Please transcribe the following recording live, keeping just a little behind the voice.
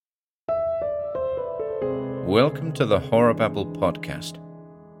Welcome to the Horror Babble podcast.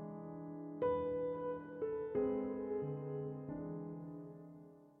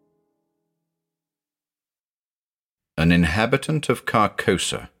 An Inhabitant of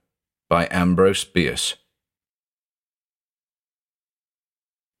Carcosa by Ambrose Bierce.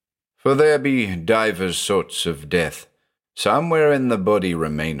 For there be divers sorts of death, some wherein the body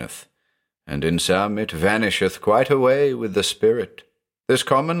remaineth, and in some it vanisheth quite away with the spirit. This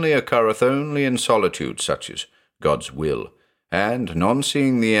commonly occurreth only in solitude, such as God's will, and, none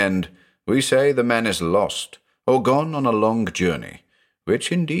seeing the end, we say the man is lost, or gone on a long journey, which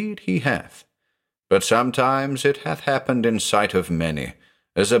indeed he hath. But sometimes it hath happened in sight of many,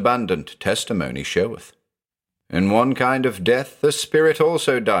 as abundant testimony showeth. In one kind of death the spirit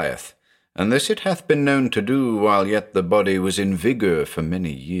also dieth, and this it hath been known to do while yet the body was in vigour for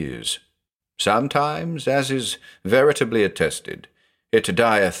many years. Sometimes, as is veritably attested, it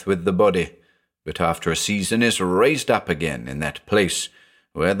dieth with the body, but after a season is raised up again in that place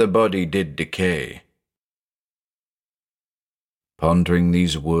where the body did decay. Pondering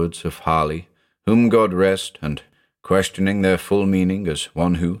these words of Harley, whom God rest, and questioning their full meaning as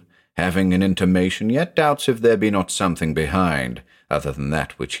one who, having an intimation, yet doubts if there be not something behind, other than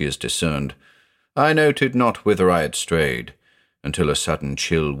that which he has discerned, I noted not whither I had strayed, until a sudden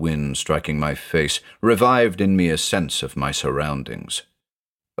chill wind striking my face revived in me a sense of my surroundings.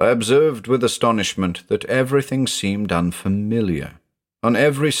 I observed with astonishment that everything seemed unfamiliar. On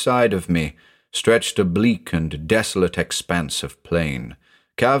every side of me stretched a bleak and desolate expanse of plain,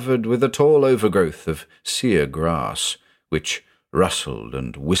 covered with a tall overgrowth of sere grass, which rustled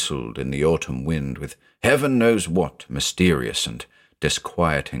and whistled in the autumn wind with heaven knows what mysterious and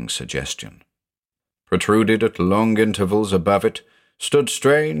disquieting suggestion. Protruded at long intervals above it stood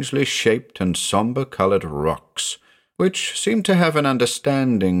strangely shaped and sombre-coloured rocks, which seemed to have an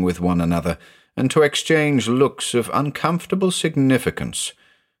understanding with one another and to exchange looks of uncomfortable significance,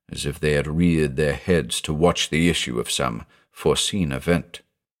 as if they had reared their heads to watch the issue of some foreseen event.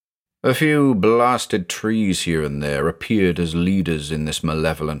 A few blasted trees here and there appeared as leaders in this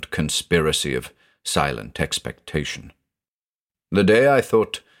malevolent conspiracy of silent expectation. The day, I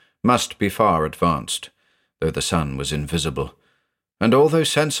thought, must be far advanced, though the sun was invisible, and although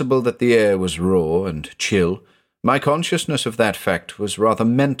sensible that the air was raw and chill, my consciousness of that fact was rather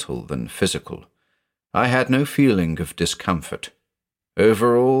mental than physical. I had no feeling of discomfort.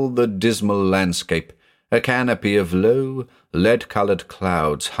 Over all the dismal landscape, a canopy of low, lead-coloured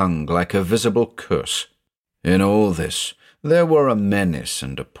clouds hung like a visible curse. In all this, there were a menace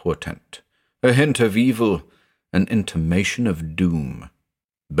and a portent, a hint of evil, an intimation of doom.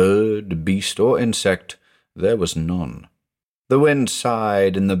 Bird, beast, or insect, there was none. The wind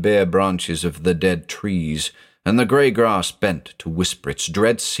sighed in the bare branches of the dead trees, and the grey grass bent to whisper its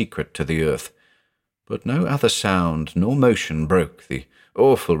dread secret to the earth. But no other sound nor motion broke the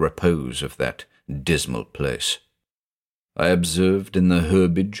awful repose of that dismal place. I observed in the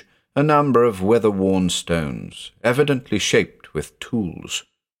herbage a number of weather-worn stones, evidently shaped with tools.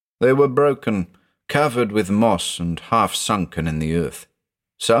 They were broken, covered with moss and half-sunken in the earth.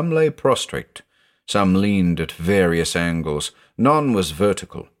 Some lay prostrate, some leaned at various angles, none was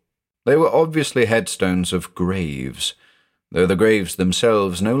vertical. They were obviously headstones of graves, though the graves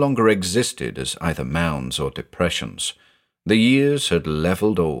themselves no longer existed as either mounds or depressions. The years had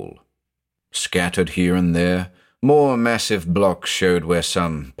levelled all. Scattered here and there, more massive blocks showed where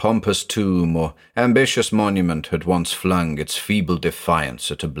some pompous tomb or ambitious monument had once flung its feeble defiance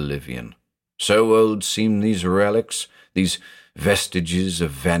at oblivion. So old seemed these relics, these vestiges of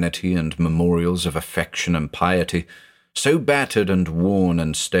vanity and memorials of affection and piety, so battered and worn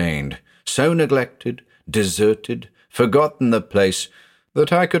and stained, so neglected, deserted, forgotten the place,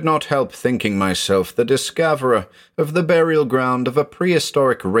 that I could not help thinking myself the discoverer of the burial ground of a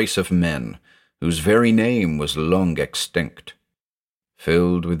prehistoric race of men, whose very name was long extinct.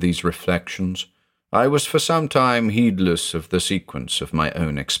 Filled with these reflections, I was for some time heedless of the sequence of my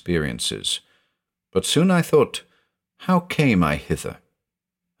own experiences. But soon I thought, how came I hither?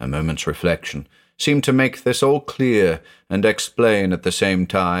 A moment's reflection seemed to make this all clear and explain at the same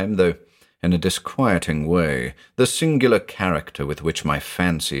time, though in a disquieting way, the singular character with which my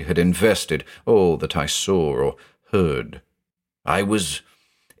fancy had invested all that I saw or heard. I was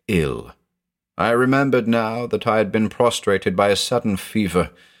ill. I remembered now that I had been prostrated by a sudden fever,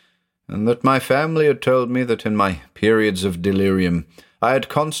 and that my family had told me that in my periods of delirium I had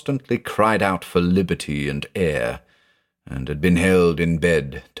constantly cried out for liberty and air, and had been held in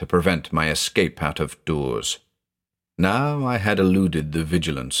bed to prevent my escape out of doors. Now I had eluded the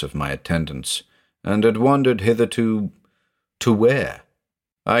vigilance of my attendants, and had wandered hitherto to where?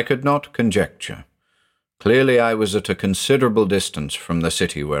 I could not conjecture. Clearly I was at a considerable distance from the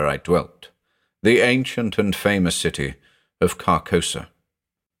city where I dwelt, the ancient and famous city of Carcosa.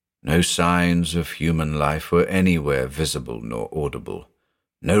 No signs of human life were anywhere visible nor audible.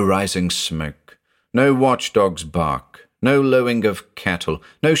 No rising smoke, no watchdog's bark, no lowing of cattle,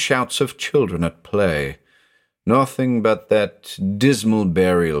 no shouts of children at play. Nothing but that dismal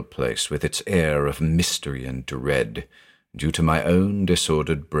burial place with its air of mystery and dread, due to my own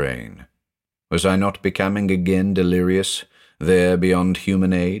disordered brain. Was I not becoming again delirious, there beyond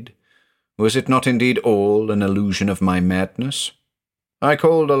human aid? Was it not indeed all an illusion of my madness? I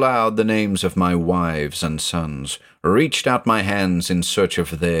called aloud the names of my wives and sons, reached out my hands in search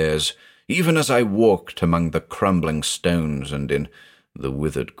of theirs, even as I walked among the crumbling stones and in the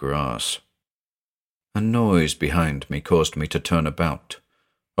withered grass. A noise behind me caused me to turn about.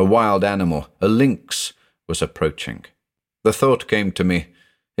 A wild animal, a lynx, was approaching. The thought came to me,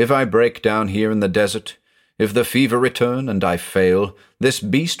 if I break down here in the desert, if the fever return and I fail, this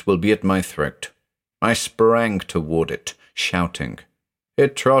beast will be at my throat. I sprang toward it, shouting.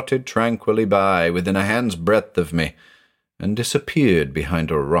 It trotted tranquilly by within a hand's breadth of me, and disappeared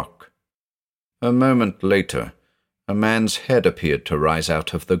behind a rock. A moment later, a man's head appeared to rise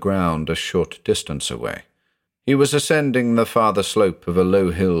out of the ground a short distance away. He was ascending the farther slope of a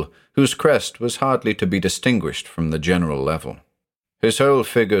low hill, whose crest was hardly to be distinguished from the general level. His whole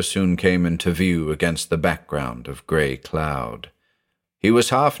figure soon came into view against the background of grey cloud. He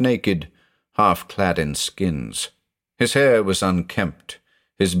was half naked, half clad in skins. His hair was unkempt,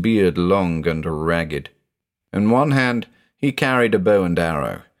 his beard long and ragged. In one hand he carried a bow and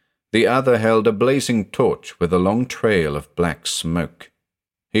arrow. The other held a blazing torch with a long trail of black smoke.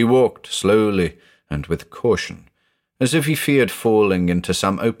 He walked slowly and with caution, as if he feared falling into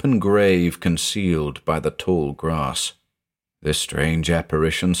some open grave concealed by the tall grass. This strange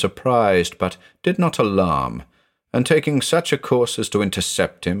apparition surprised but did not alarm, and taking such a course as to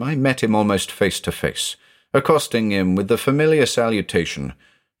intercept him, I met him almost face to face, accosting him with the familiar salutation,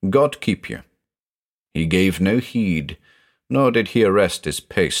 God keep you. He gave no heed, nor did he arrest his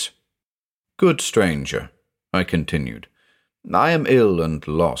pace. Good stranger, I continued, I am ill and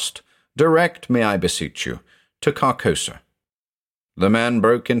lost. Direct me, I beseech you, to Carcosa. The man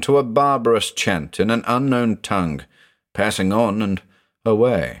broke into a barbarous chant in an unknown tongue, passing on and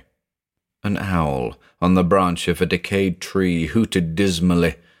away. An owl on the branch of a decayed tree hooted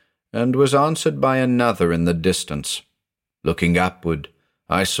dismally, and was answered by another in the distance. Looking upward,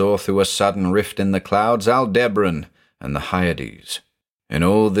 I saw through a sudden rift in the clouds Aldebaran and the Hyades. In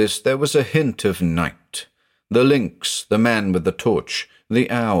all this there was a hint of night. The lynx, the man with the torch,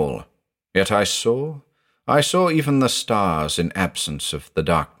 the owl. Yet I saw even the stars in absence of the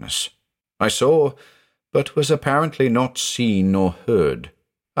darkness. I saw, but was apparently not seen nor heard.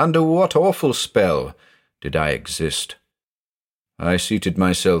 Under what awful spell did I exist? I seated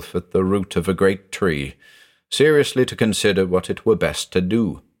myself at the root of a great tree, seriously to consider what it were best to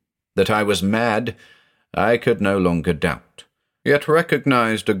do. That I was mad, I could no longer doubt, yet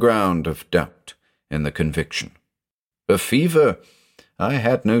recognized a ground of doubt in the conviction. Of fever, I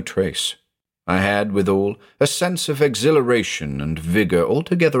had no trace. I had, withal, a sense of exhilaration and vigour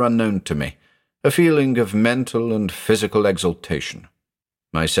altogether unknown to me, a feeling of mental and physical exaltation.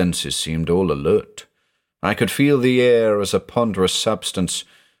 My senses seemed all alert. I could feel the air as a ponderous substance.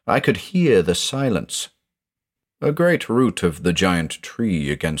 I could hear the silence. A great root of the giant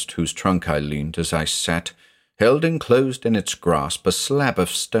tree against whose trunk I leaned as I sat held enclosed in its grasp a slab of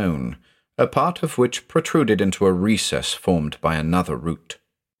stone, a part of which protruded into a recess formed by another root.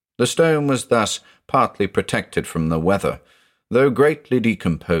 The stone was thus partly protected from the weather, though greatly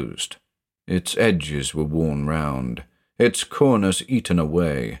decomposed. Its edges were worn round, its corners eaten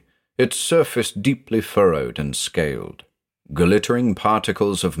away, its surface deeply furrowed and scaled. Glittering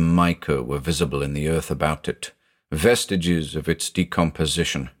particles of mica were visible in the earth about it, vestiges of its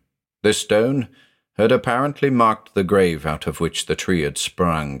decomposition. This stone had apparently marked the grave out of which the tree had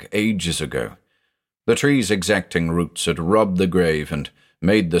sprung ages ago. The tree's exacting roots had robbed the grave and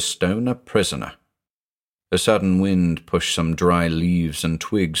made the stone a prisoner. A sudden wind pushed some dry leaves and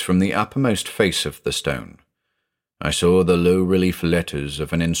twigs from the uppermost face of the stone. I saw the low-relief letters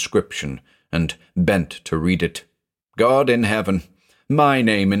of an inscription and bent to read it. God in heaven, my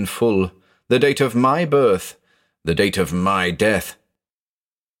name in full, the date of my birth, the date of my death.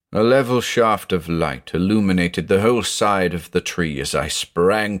 A level shaft of light illuminated the whole side of the tree as I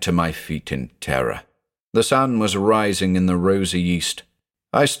sprang to my feet in terror. The sun was rising in the rosy east.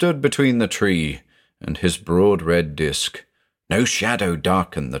 I stood between the tree and his broad red disk. No shadow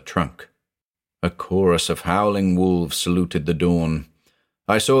darkened the trunk. A chorus of howling wolves saluted the dawn.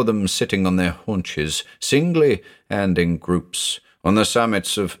 I saw them sitting on their haunches, singly and in groups, on the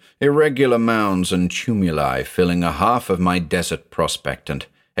summits of irregular mounds and tumuli filling a half of my desert prospect and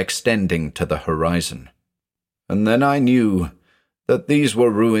extending to the horizon. And then I knew that these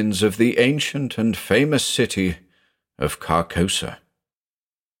were ruins of the ancient and famous city of Carcosa.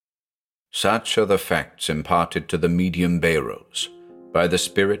 Such are the facts imparted to the medium Beiros by the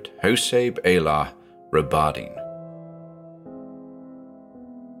spirit Hoseb Elah Rabadin.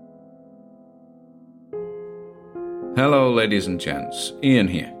 Hello ladies and gents, Ian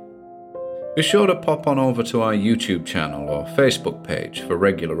here. Be sure to pop on over to our YouTube channel or Facebook page for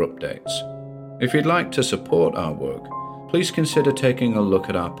regular updates. If you'd like to support our work, please consider taking a look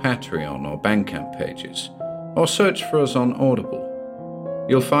at our Patreon or Bandcamp pages, or search for us on Audible.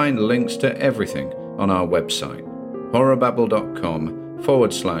 You'll find links to everything on our website,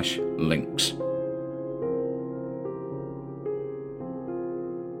 horrorbabble.com/links.